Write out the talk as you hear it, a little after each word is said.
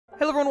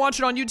Hello everyone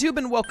watching on YouTube,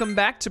 and welcome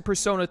back to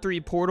Persona 3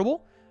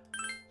 Portable.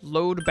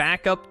 Load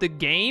back up the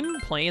game,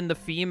 playing the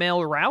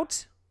female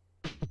route.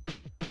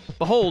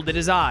 Behold, it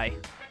is I.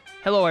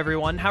 Hello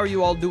everyone, how are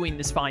you all doing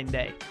this fine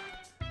day?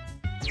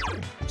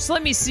 So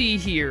let me see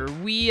here.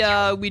 We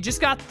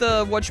just got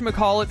the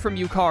whatchamacallit from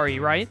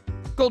Yukari, right?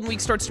 Golden Week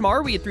starts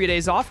tomorrow, we get 3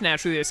 days off.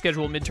 Naturally, they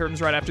schedule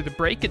midterms right after the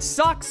break. It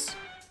sucks.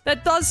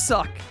 That does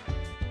suck.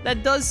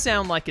 That does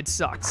sound like it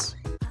sucks.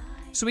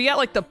 So we got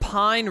like the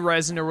pine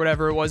resin or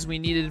whatever it was we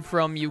needed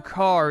from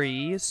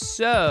Yukari.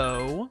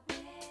 So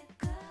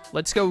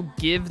let's go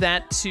give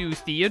that to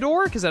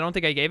Theodore, because I don't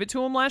think I gave it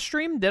to him last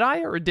stream. Did I?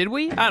 Or did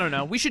we? I don't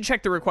know. We should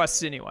check the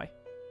requests anyway.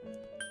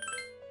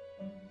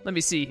 Let me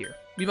see here.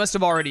 We must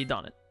have already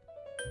done it.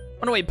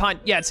 Oh, no, wait.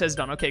 Pine. Yeah, it says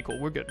done. Okay, cool.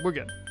 We're good. We're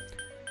good.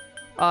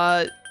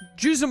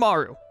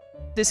 Juzumaru.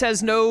 This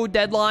has no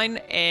deadline,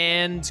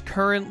 and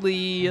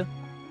currently...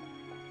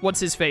 What's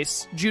his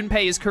face?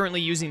 Junpei is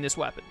currently using this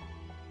weapon.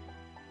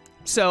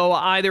 So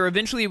either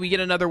eventually we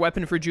get another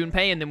weapon for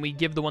Junpei and then we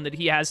give the one that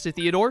he has to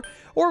Theodore,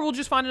 or we'll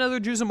just find another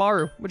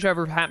Juzumaru,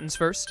 whichever happens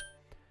first.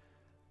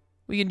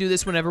 We can do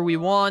this whenever we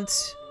want.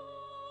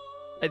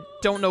 I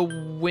don't know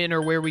when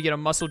or where we get a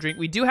muscle drink.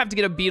 We do have to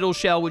get a beetle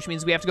shell, which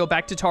means we have to go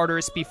back to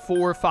Tartarus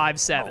before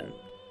 5-7.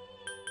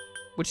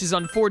 Which is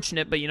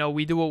unfortunate, but you know,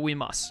 we do what we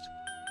must.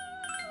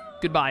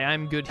 Goodbye,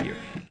 I'm good here.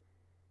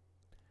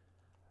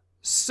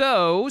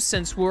 So,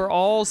 since we're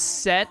all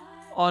set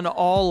on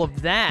all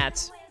of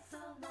that,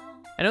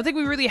 I don't think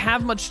we really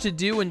have much to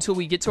do until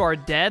we get to our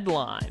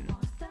deadline.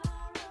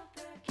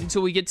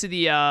 Until we get to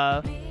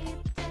the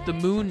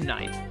Moon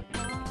Knight.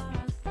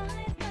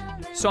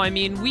 So, I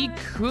mean, we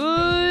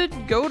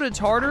could go to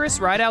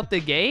Tartarus right out the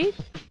gate.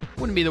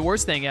 Wouldn't be the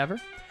worst thing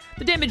ever.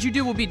 The damage you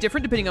do will be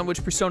different depending on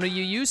which persona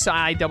you use.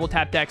 I double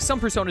tap deck. Some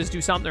personas do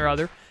something or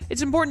other.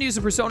 It's important to use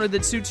a persona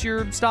that suits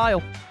your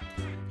style.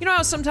 You know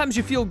how sometimes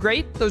you feel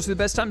great? Those are the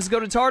best times to go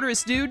to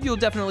Tartarus, dude. You'll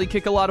definitely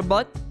kick a lot of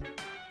butt.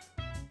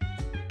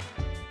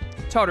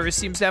 Tartarus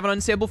seems to have an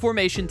unstable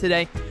formation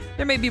today.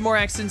 There may be more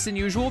accidents than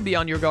usual. Be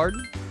on your guard.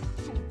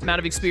 The amount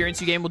of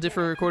experience you gain will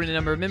differ according to the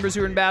number of members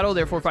who are in battle.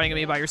 Therefore, fighting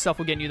me by yourself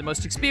will gain you the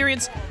most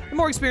experience. The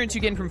more experience you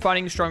gain from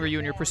fighting, the stronger you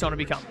and your persona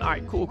become. All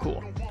right, cool,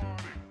 cool.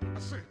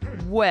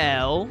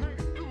 Well,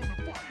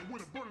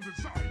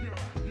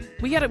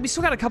 we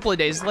still got a couple of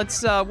days.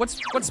 Let's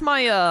what's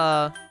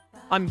my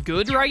I'm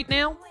good right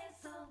now.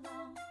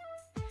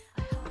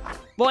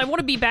 Well, I want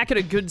to be back at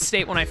a good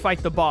state when I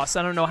fight the boss.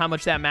 I don't know how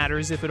much that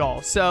matters, if at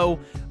all. So,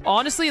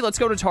 honestly, let's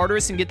go to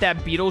Tartarus and get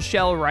that beetle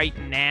shell right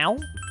now.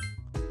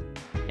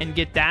 And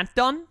get that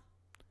done.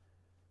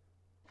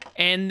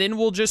 And then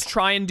we'll just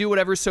try and do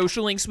whatever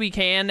social links we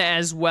can,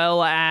 as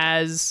well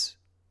as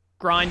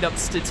grind up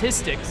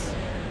statistics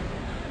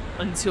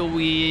until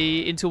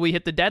we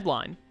hit the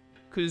deadline.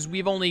 Because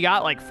we've only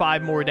got like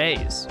 5 more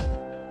days.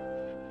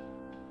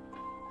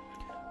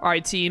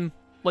 Alright, team.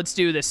 Let's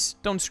do this.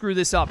 Don't screw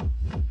this up.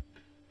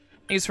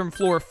 I think it's from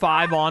floor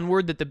 5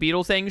 onward that the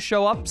beetle things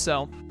show up,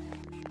 so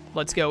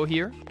let's go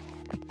here.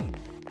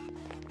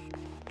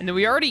 And then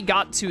we already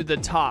got to the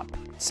top,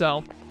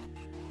 so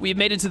we've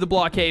made it to the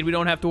blockade. We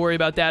don't have to worry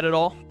about that at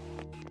all.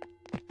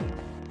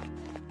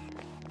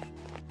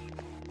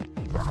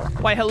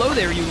 Why, hello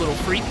there, you little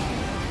freak.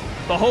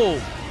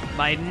 Behold,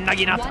 my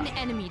Naginata. One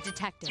enemy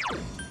detected.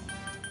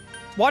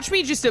 Watch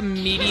me just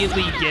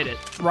immediately get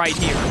it right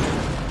here.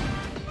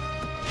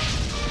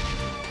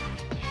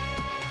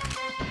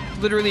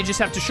 Literally just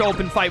have to show up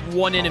and fight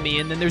one enemy,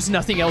 and then there's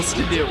nothing else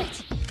to do.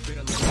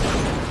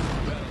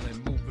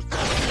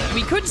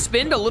 We could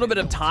spend a little bit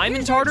of time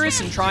in Tartarus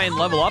and try and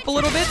level up a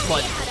little bit,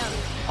 but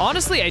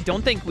honestly, I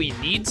don't think we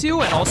need to,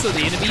 and also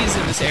the enemies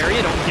in this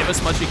area don't give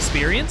us much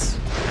experience.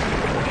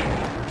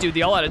 Dude,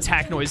 the all-out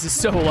attack noise is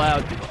so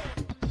loud.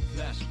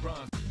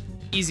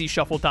 Easy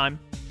shuffle time.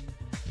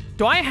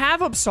 Do I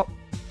have Upsar...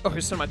 Oh,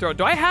 it's in my throat.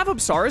 Do I have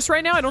Upsaris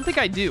right now? I don't think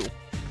I do.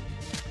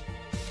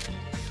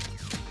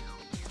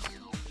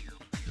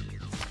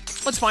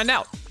 Let's find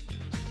out.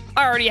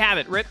 I already have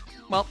it, Rip.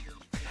 Well,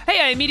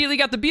 hey, I immediately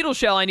got the beetle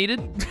shell I needed.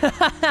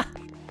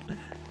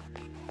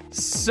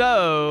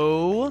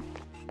 So...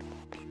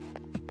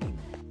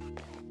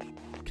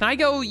 Can I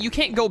go... You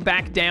can't go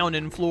back down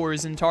in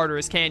floors in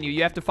Tartarus, can you?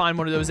 You have to find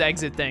one of those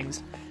exit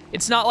things.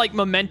 It's not like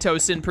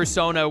Mementos in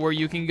Persona where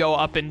you can go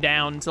up and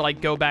down to, like,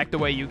 go back the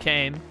way you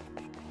came.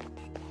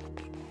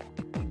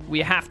 We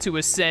have to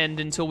ascend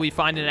until we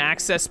find an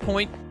access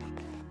point,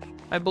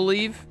 I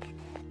believe.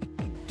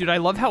 Dude, I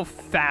love how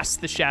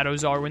fast the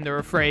shadows are when they're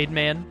afraid,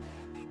 man.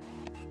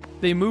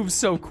 They move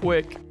so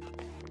quick.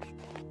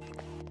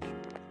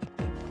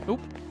 Oop.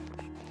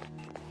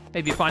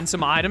 Maybe find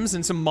some items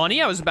and some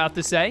money, I was about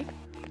to say.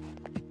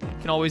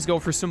 Can always go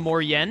for some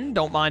more yen.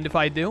 Don't mind if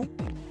I do.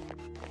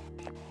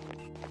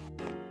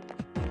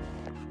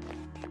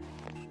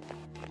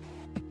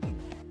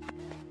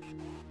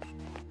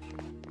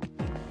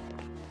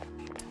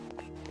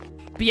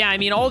 But yeah, I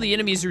mean, all the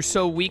enemies are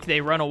so weak, they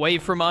run away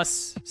from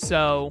us,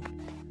 so...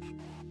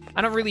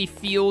 I don't really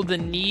feel the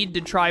need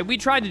to try. We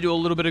tried to do a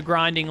little bit of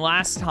grinding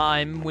last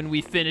time when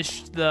we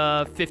finished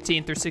the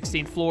 15th or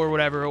 16th floor,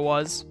 whatever it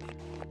was.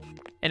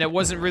 And it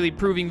wasn't really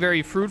proving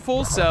very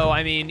fruitful, so,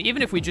 I mean,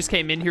 even if we just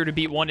came in here to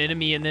beat one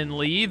enemy and then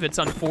leave, it's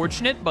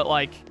unfortunate, but,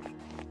 like,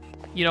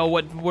 you know,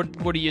 what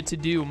are you to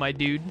do, my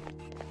dude?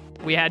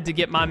 We had to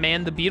get my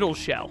man the beetle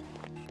shell.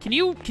 Can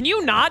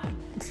you not?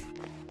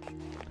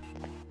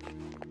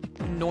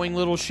 Annoying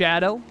little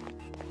shadow.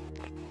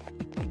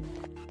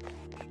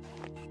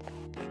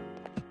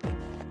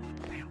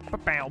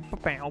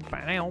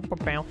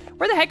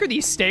 Where the heck are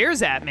these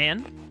stairs at,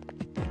 man?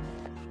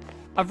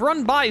 I've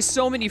run by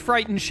so many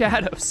frightened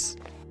shadows.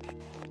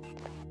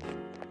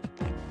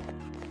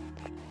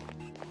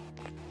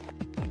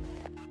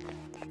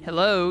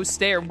 Hello,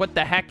 stair, what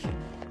the heck?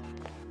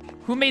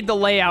 Who made the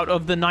layout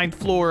of the 9th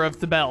floor of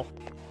the bell?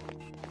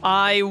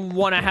 I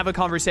want to have a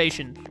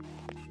conversation.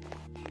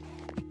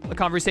 A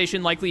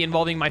conversation likely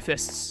involving my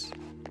fists.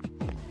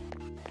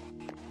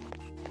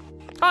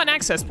 Oh, an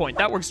access point.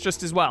 That works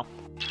just as well.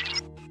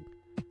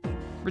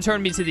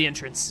 Return me to the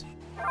entrance.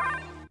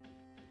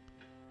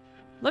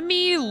 Let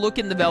me look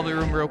in the Velvet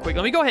Room real quick.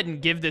 Let me go ahead and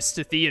give this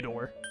to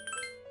Theodore.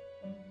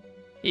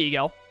 Here you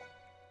go.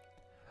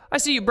 I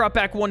see you brought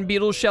back one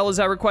beetle shell as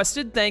I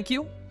requested. Thank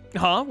you.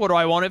 Huh? What do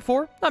I want it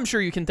for? I'm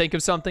sure you can think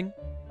of something.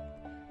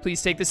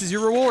 Please take this as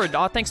your reward.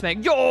 Aw, thanks,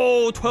 Meg.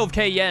 Yo,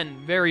 12k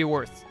yen. Very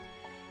worth.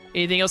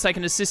 Anything else I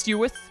can assist you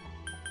with?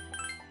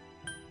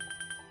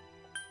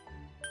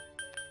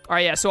 All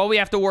right, yeah, so all we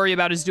have to worry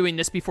about is doing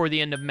this before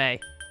the end of May.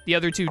 The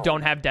other two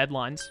don't have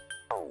deadlines.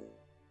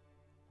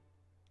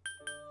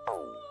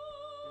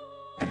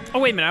 Oh,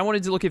 wait a minute. I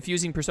wanted to look at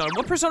fusing persona.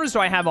 What personas do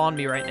I have on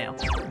me right now?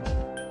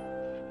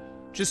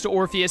 Just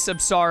Orpheus,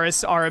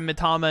 Apsaris,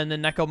 Aramitama, and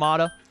then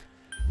Nekomata.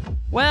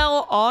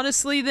 Well,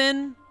 honestly,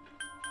 then,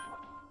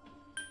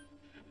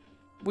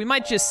 we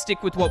might just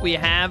stick with what we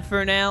have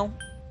for now.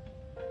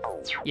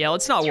 Yeah,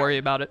 let's not worry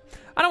about it.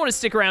 I don't want to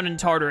stick around in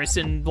Tartarus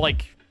and,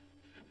 like,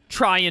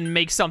 try and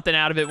make something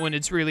out of it when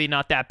it's really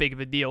not that big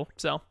of a deal,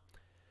 so.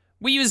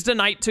 We used a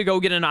night to go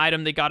get an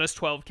item that got us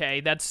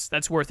 12k.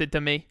 That's worth it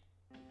to me.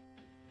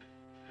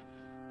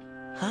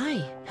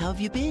 Hi, how have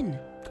you been?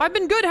 I've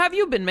been good. How have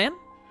you been, man?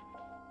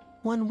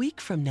 1 week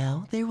from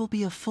now, there will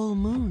be a full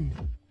moon.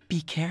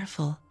 Be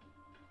careful.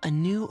 A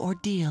new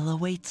ordeal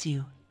awaits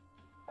you.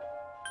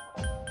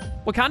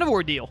 What kind of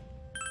ordeal?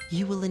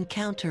 You will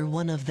encounter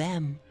one of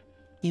them.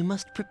 You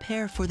must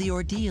prepare for the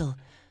ordeal,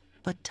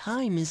 but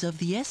time is of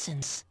the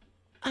essence.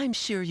 I'm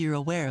sure you're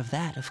aware of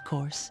that, of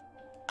course.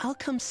 I'll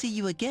come see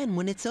you again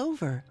when it's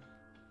over.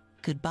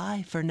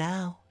 Goodbye for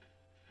now.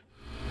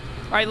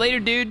 All right, later,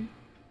 dude.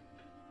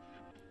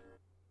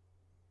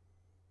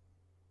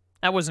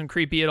 That wasn't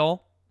creepy at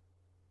all.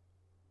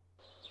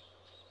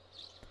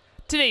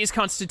 Today is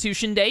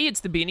Constitution Day.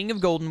 It's the beginning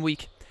of Golden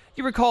Week.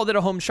 You recall that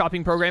a home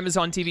shopping program is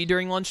on TV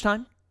during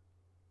lunchtime?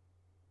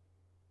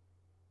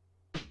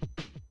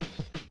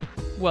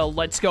 Well,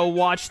 let's go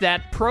watch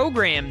that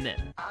program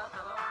then.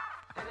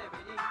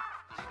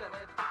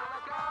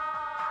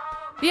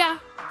 Yeah.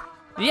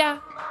 Yeah.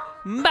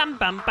 Bam,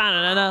 bam,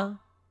 ba-na-na-na.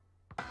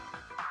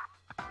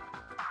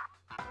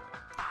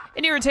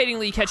 An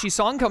irritatingly catchy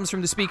song comes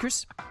from the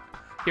speakers.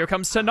 Here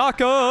comes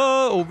Tanaka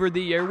over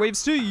the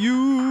airwaves to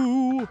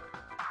you.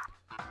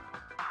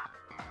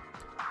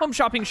 Home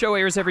Shopping Show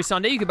airs every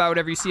Sunday. You can buy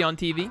whatever you see on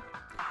TV.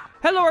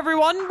 Hello,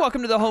 everyone.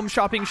 Welcome to the Home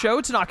Shopping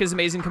Show, Tanaka's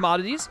Amazing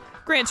Commodities.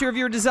 Grant you of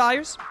your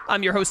desires.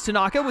 I'm your host,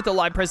 Tanaka, with a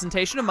live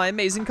presentation of my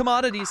amazing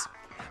commodities.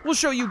 We'll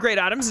show you great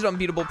items at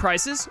unbeatable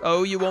prices.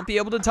 Oh, you won't be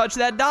able to touch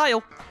that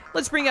dial.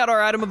 Let's bring out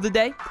our item of the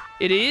day.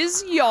 It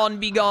is Yawn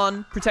Be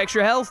Gone. Protects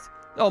your health.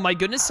 Oh my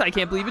goodness, I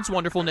can't believe its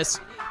wonderfulness.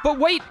 But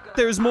wait,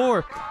 there's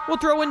more. We'll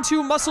throw in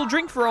 2 muscle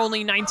drink for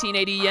only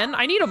 1980 yen.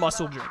 I need a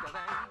muscle drink.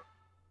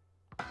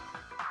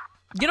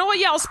 You know what?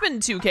 Yeah, I'll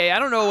spend 2k. I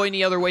don't know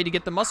any other way to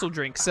get the muscle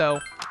drink, so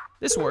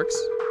this works.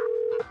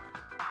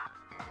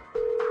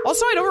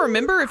 Also, I don't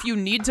remember if you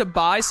need to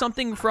buy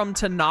something from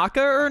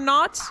Tanaka or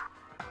not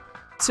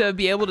to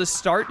be able to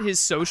start his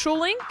social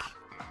link,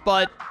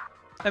 but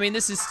I mean,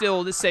 this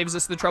saves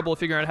us the trouble of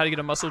figuring out how to get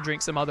a muscle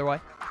drink some other way.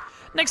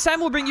 Next time,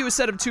 we'll bring you a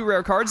set of 2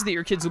 rare cards that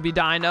your kids will be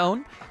dying to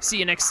own. See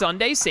you next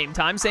Sunday, same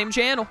time, same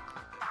channel.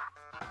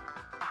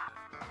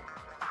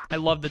 I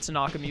love the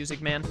Tanaka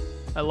music, man.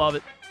 I love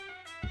it.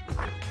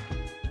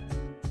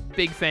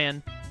 Big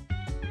fan.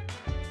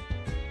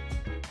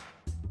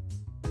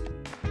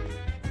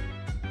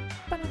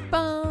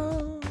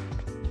 Ba-da-ba.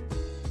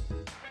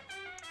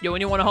 Yo,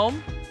 anyone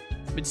home?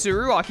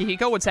 Mitsuru,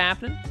 Akihiko, what's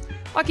happening?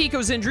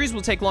 Akihiko's injuries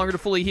will take longer to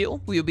fully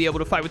heal. Will you be able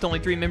to fight with only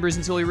 3 members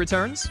until he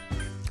returns?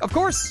 Of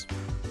course.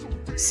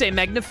 C'est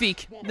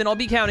magnifique. Then I'll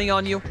be counting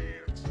on you.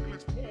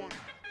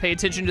 Pay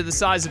attention to the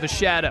size of a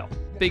shadow.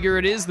 Bigger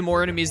it is, the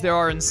more enemies there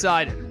are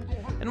inside it.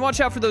 And watch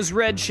out for those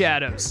red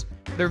shadows.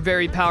 They're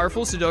very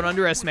powerful, so don't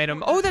underestimate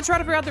them. Oh, that's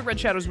right, I forgot that red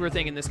shadows were a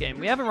thing in this game.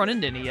 We haven't run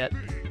into any yet.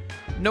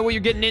 Know what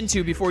you're getting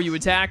into before you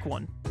attack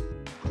one.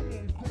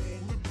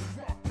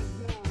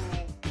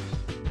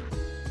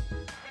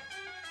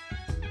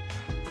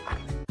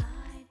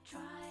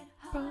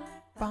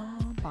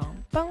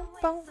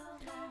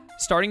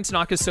 starting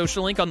Tanaka's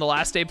social link on the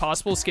last day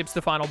possible skips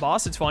the final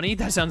boss. It's funny.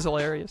 That sounds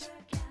hilarious.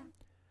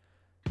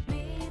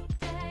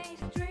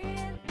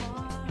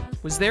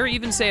 Was there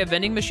even, say, a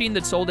vending machine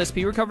that sold SP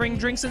recovering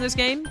drinks in this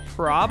game?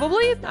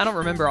 Probably? I don't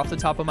remember off the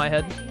top of my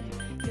head.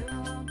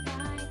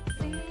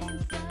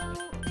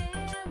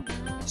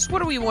 So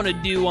what do we want to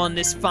do on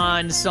this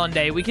fine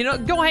Sunday? We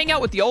can go hang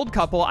out with the old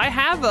couple. I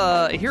have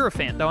a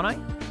Hierophant, don't I?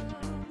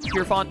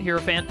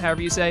 Hierophant,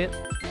 however you say it.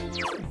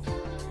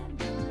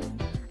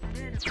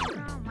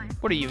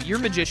 What are you? You're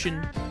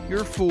magician,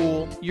 you're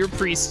fool, you're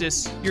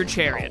priestess, you're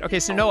chariot. Okay,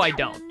 so no, I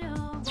don't.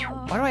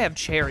 Why do I have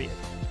chariot?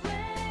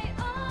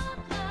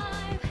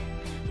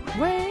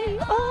 Way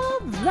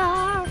of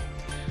life.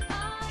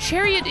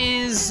 Chariot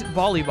is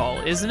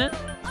volleyball, isn't it?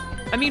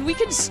 I mean, we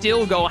could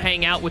still go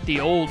hang out with the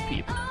old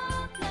people.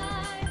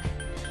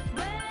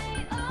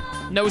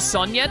 No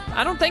Sun yet?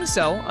 I don't think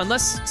so,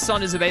 unless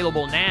Sun is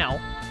available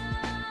now.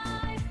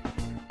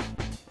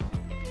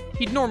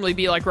 He'd normally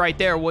be like right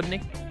there, wouldn't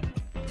he?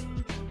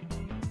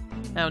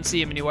 I don't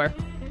see him anywhere.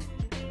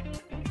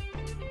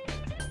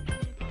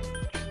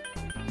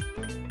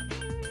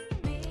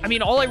 I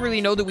mean, all I really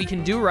know that we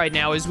can do right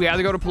now is we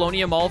either go to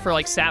Polonia Mall for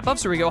like stat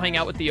buffs or we go hang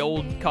out with the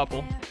old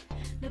couple.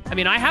 I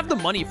mean, I have the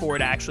money for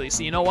it actually,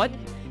 so you know what?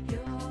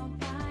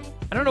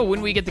 I don't know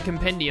when we get the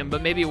compendium,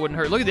 but maybe it wouldn't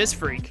hurt. Look at this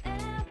freak.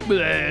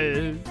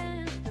 Bleh.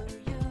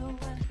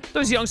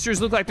 Those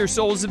youngsters look like their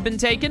souls have been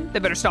taken. They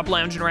better stop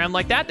lounging around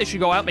like that. They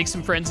should go out, make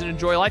some friends, and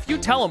enjoy life. You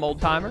tell them, old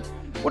timer.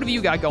 What have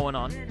you got going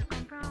on?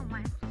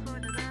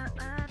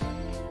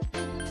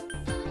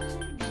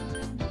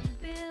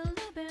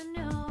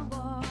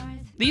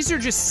 These are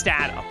just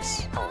stat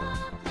ups.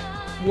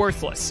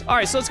 Worthless. All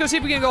right, so let's go see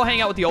if we can go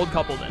hang out with the old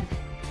couple then.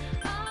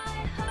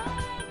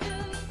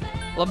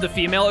 Love the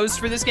female host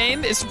for this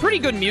game. It's pretty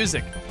good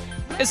music.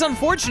 It's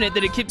unfortunate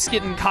that it keeps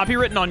getting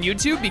copywritten on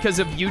YouTube because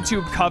of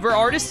YouTube cover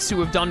artists who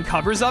have done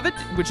covers of it,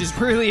 which is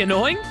really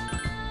annoying.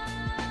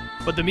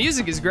 But the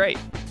music is great.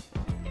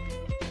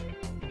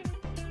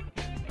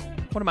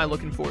 What am I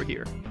looking for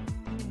here?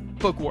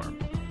 Bookworm.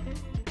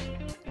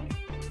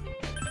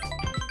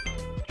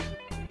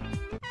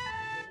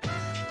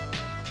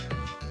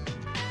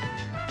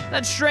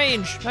 That's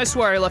strange. I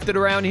swear I left it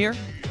around here,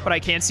 but I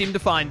can't seem to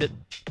find it.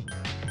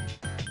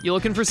 You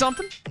looking for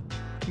something?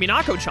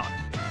 Minako-chan.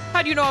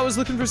 How do you know I was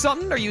looking for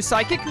something? Are you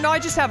psychic? No, I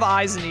just have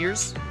eyes and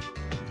ears.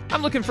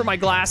 I'm looking for my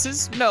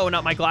glasses. No,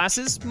 not my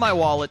glasses. My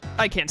wallet.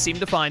 I can't seem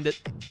to find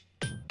it.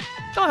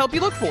 I'll help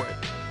you look for it.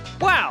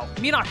 Wow,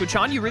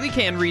 Minako-chan, you really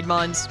can read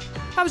minds.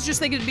 I was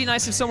just thinking it'd be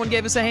nice if someone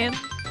gave us a hand.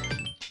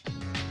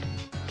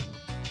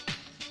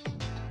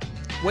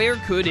 Where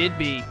could it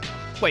be?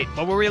 Wait,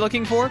 what were we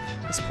looking for?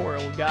 This poor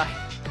old guy.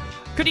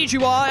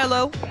 Konnichiwa,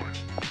 hello.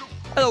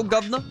 Hello,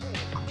 governor.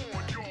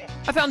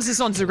 I found this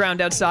on the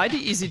ground outside.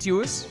 Easy to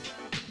use.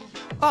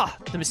 Ah,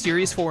 the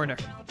mysterious foreigner.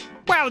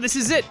 Wow, this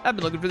is it. I've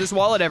been looking for this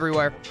wallet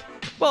everywhere.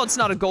 Well, it's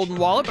not a golden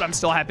wallet, but I'm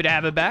still happy to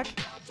have it back.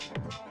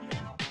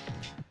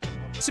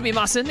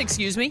 Sumimasen,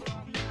 excuse me.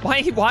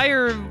 Why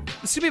are...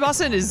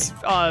 Sumimasen is,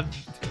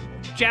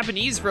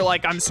 Japanese for,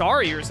 like, I'm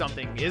sorry or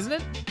something, isn't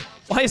it?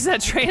 Why is that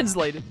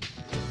translated?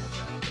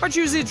 Aren't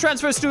you the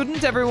transfer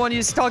student everyone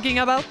is talking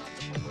about?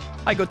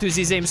 I go to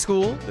the same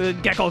school,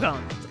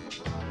 Gekkogan.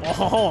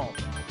 Oh,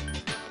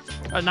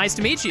 nice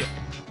to meet you.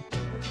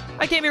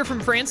 I came here from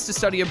France to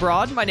study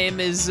abroad. My name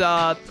is,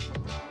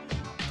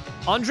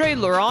 Andre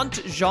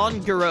Laurent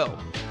Jean Guiraud.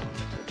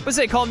 But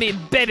they call me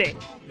Bebe.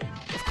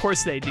 Of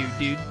course they do,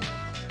 dude.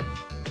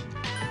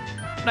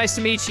 Nice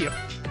to meet you.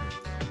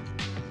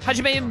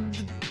 Hajime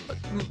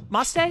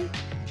Maste?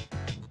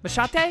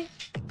 Machate?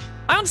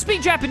 I don't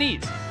speak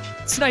Japanese.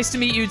 It's nice to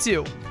meet you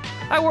too.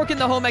 I work in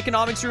the home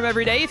economics room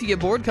every day. If you get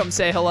bored, come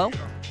say hello.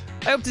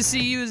 I hope to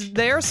see you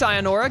there.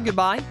 Sayonara,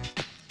 goodbye.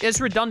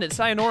 It's redundant.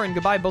 Sayonara and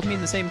goodbye both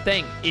mean the same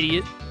thing,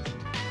 idiot.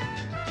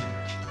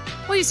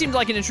 Well, you seemed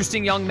like an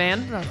interesting young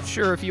man. Not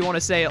sure if you want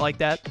to say it like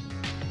that.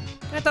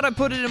 I thought I'd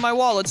put it in my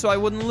wallet so I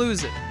wouldn't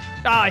lose it.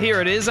 Ah, here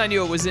it is. I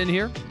knew it was in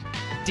here.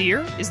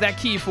 Dear, is that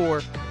key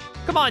for...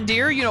 Come on,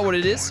 dear. You know what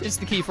it is. It's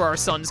the key for our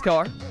son's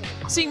car.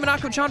 Seeing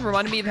Minako-chan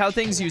reminded me of how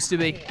things used to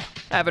be.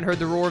 I haven't heard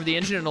the roar of the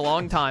engine in a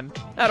long time.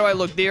 How do I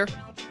look, dear?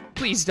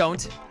 Please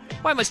don't.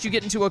 Why must you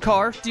get into a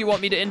car? Do you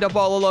want me to end up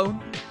all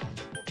alone?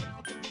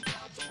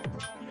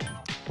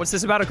 What's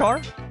this about a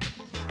car?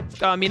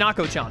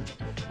 Minako-chan.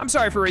 I'm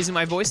sorry for raising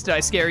my voice. Did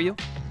I scare you?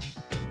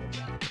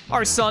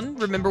 Our son,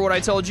 remember what I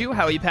told you?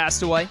 How he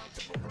passed away?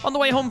 On the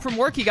way home from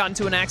work, he got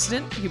into an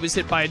accident. He was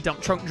hit by a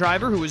dump truck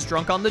driver who was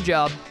drunk on the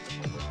job.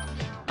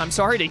 I'm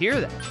sorry to hear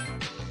that.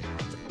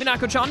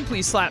 Minako-chan,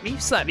 please slap me.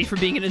 Slap me for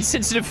being an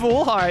insensitive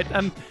fool. All right,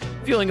 I'm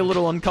feeling a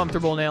little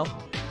uncomfortable now.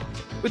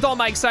 With all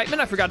my excitement,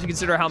 I forgot to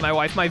consider how my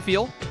wife might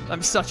feel.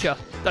 I'm such a...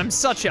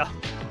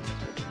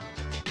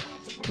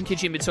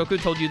 Kenkichi and Mitsuko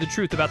told you the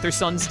truth about their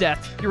son's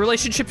death. Your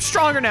relationship's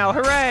stronger now,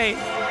 hooray!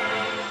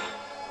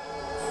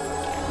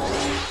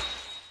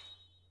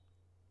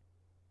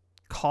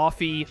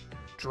 Coffee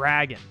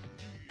Dragon.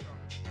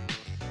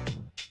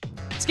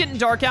 It's getting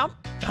dark out.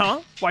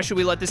 Huh? Why should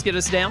we let this get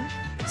us down?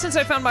 Since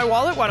I found my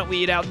wallet, why don't we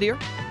eat out, dear?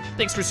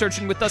 Thanks for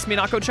searching with us,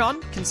 Minako-chan.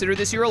 Consider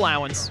this your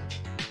allowance.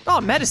 Oh,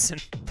 medicine.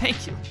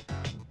 Thank you.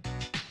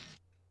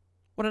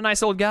 What a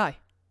nice old guy.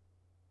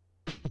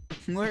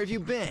 Where have you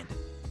been?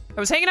 I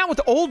was hanging out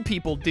with old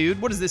people, dude.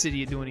 What is this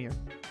idiot doing here?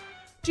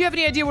 Do you have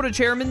any idea what a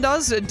chairman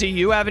does? Do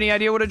you have any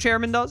idea what a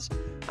chairman does?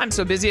 I'm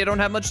so busy I don't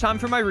have much time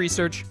for my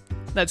research.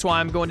 That's why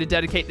I'm going to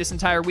dedicate this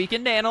entire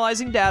weekend to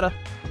analyzing data.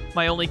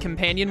 My only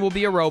companion will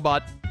be a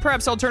robot.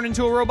 Perhaps I'll turn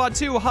into a robot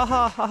too. Ha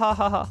ha ha ha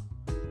ha ha.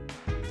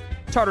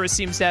 Tartarus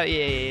seems to have,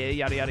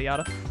 yada yada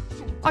yada.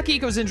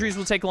 Akihiko's injuries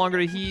will take longer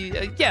to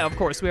heal. Yeah, of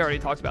course, we already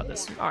talked about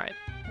this. All right.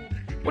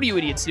 What are you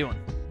idiots doing?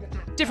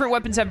 Different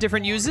weapons have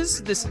different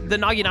uses. The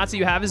Naginata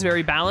you have is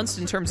very balanced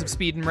in terms of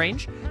speed and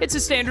range. It's a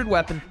standard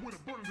weapon.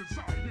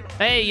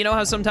 Hey, you know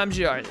how sometimes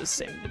you are the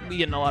same. We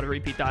getting a lot of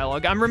repeat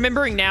dialogue. I'm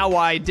remembering now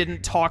why I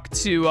didn't talk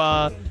to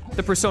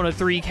the Persona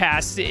 3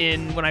 cast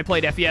when I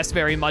played FES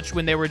very much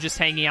when they were just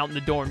hanging out in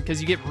the dorm,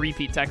 because you get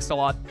repeat text a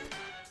lot.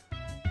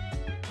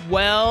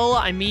 Well,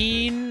 I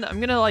mean, I'm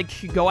gonna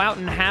like go out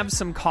and have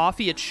some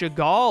coffee at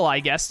Chagall, I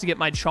guess, to get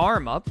my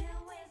charm up.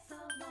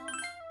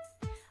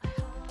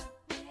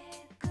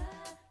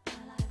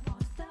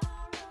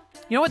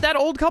 You know what? That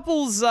old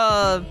couple's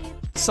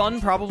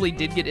son probably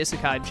did get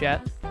isekai,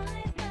 chat.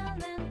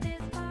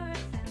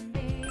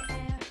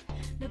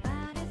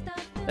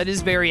 That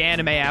is very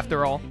anime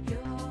after all.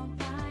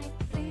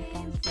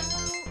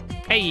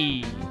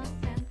 Hey!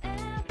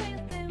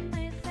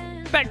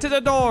 Back to the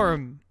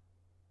dorm!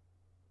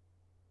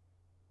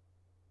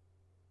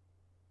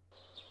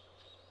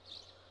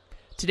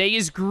 Today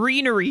is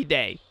Greenery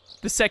Day,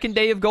 the second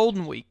day of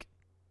Golden Week.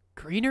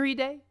 Greenery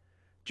Day?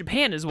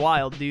 Japan is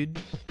wild, dude.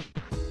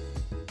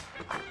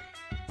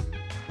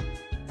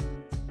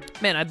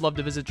 Man, I'd love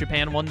to visit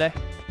Japan one day.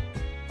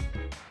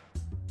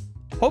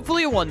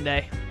 Hopefully one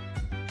day.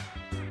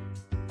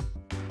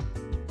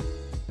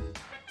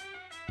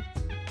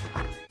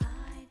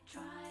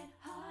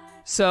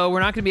 So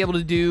we're not going to be able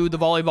to do the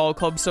volleyball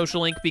club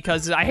social link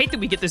because I hate that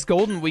we get this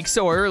Golden Week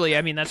so early.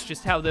 I mean, that's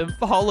just how the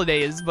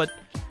holiday is, but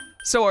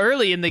so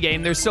early in the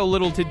game, there's so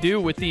little to do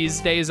with these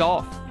days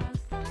off.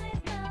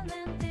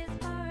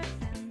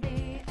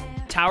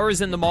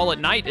 Tower's in the mall at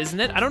night, isn't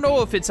it? I don't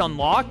know if it's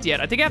unlocked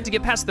yet. I think I have to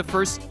get past the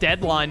first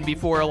deadline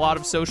before a lot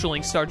of social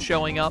links start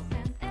showing up.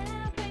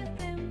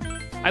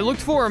 I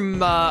looked for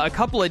him a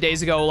couple of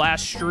days ago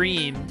last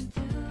stream.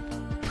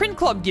 Print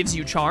Club gives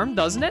you charm,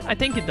 doesn't it? I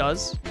think it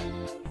does.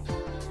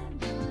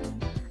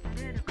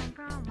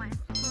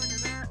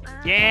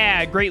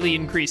 Yeah, greatly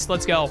increased.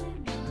 Let's go.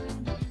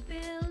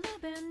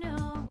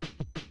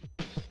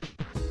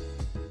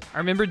 I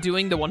remember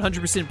doing the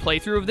 100%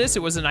 playthrough of this. It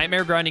was a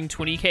nightmare grinding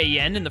 20k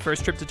yen in the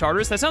first trip to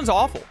Tartarus. That sounds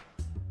awful.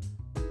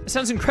 That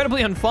sounds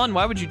incredibly unfun.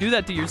 Why would you do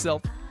that to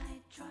yourself?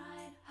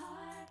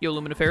 Yo,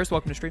 Luminiferous,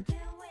 welcome to stream.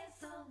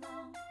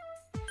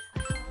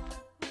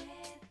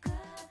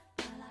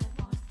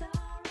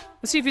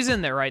 Let's see if he's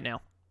in there right now.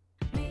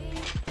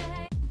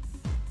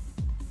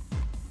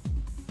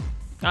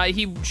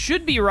 He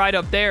should be right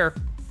up there,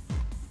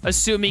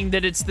 assuming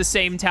that it's the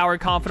same tower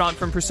confidant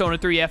from Persona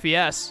 3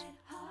 FES.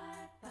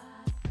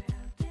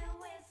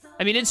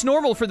 I mean, it's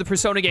normal for the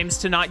Persona games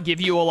to not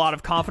give you a lot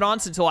of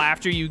confidants until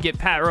after you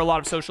get or a lot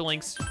of social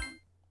links,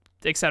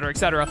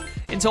 etc.,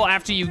 until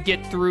after you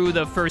get through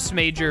the first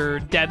major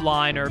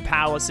deadline or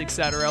palace,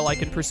 etc.,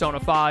 like in Persona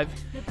 5.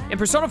 In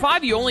Persona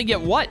 5, you only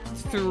get, what,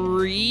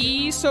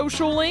 3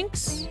 social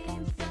links?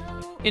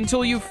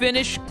 Until you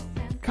finish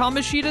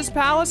Kamoshida's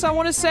palace, I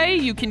want to say.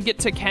 You can get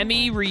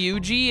Takemi,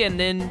 Ryuji, and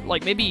then,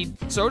 like, maybe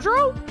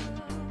Sojiro?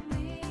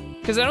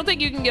 Because I don't think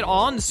you can get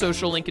on the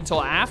social link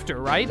until after,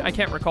 right? I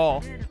can't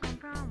recall.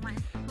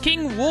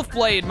 King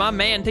Wolfblade, my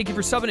man, thank you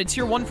for subbing to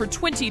Tier 1 for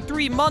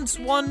 23 months.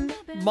 1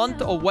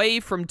 month away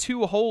from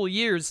 2 whole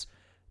years.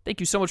 Thank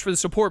you so much for the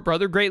support,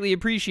 brother. Greatly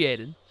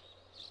appreciated.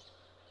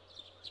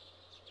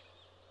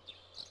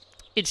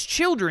 It's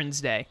Children's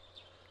Day.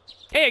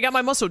 Hey, I got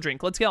my muscle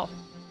drink. Let's go.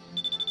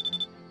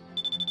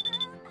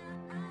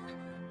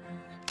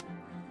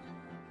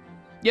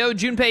 Yo,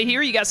 Junpei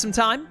here. You got some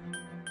time?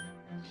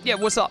 Yeah,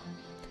 what's up?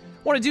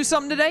 Want to do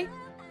something today?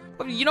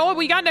 You know what?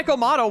 We got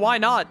Nekomato. Why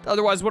not?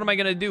 Otherwise, what am I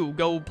going to do?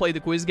 Go play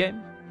the quiz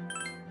game?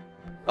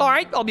 All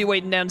right, I'll be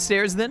waiting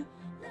downstairs then.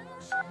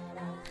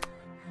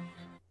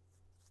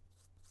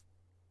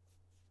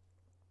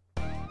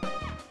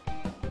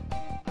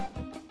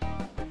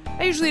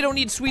 I usually don't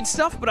eat sweet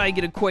stuff, but I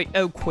get a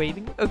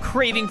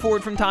craving for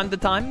it from time to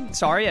time.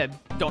 Sorry, I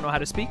don't know how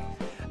to speak.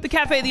 The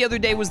cafe the other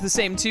day was the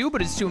same too,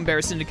 but it's too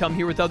embarrassing to come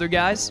here with other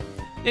guys.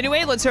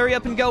 Anyway, let's hurry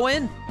up and go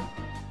in.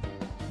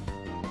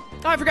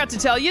 Oh, I forgot to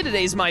tell you,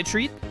 today's my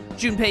treat.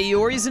 Junpei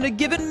Iori's in a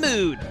given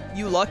mood.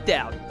 You lucked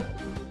out.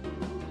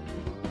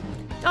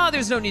 Oh,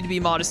 there's no need to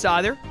be modest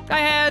either. I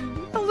had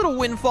a little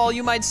windfall,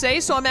 you might say,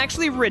 so I'm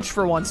actually rich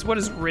for once. What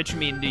does rich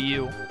mean to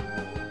you?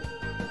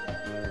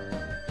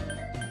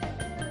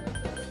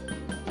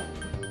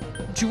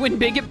 Did you win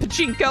big at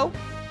Pachinko?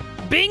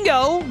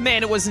 Bingo!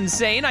 Man, it was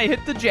insane. I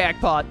hit the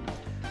jackpot.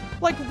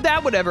 Like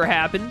that would ever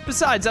happen.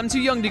 Besides, I'm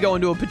too young to go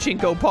into a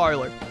pachinko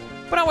parlor.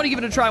 But I want to give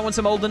it a try once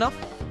I'm old enough.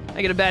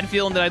 I get a bad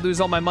feeling that I'd lose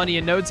all my money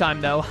in no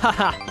time, though.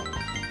 Haha.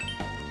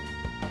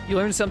 You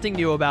learn something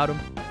new about him.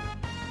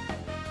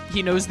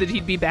 He knows that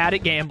he'd be bad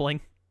at gambling.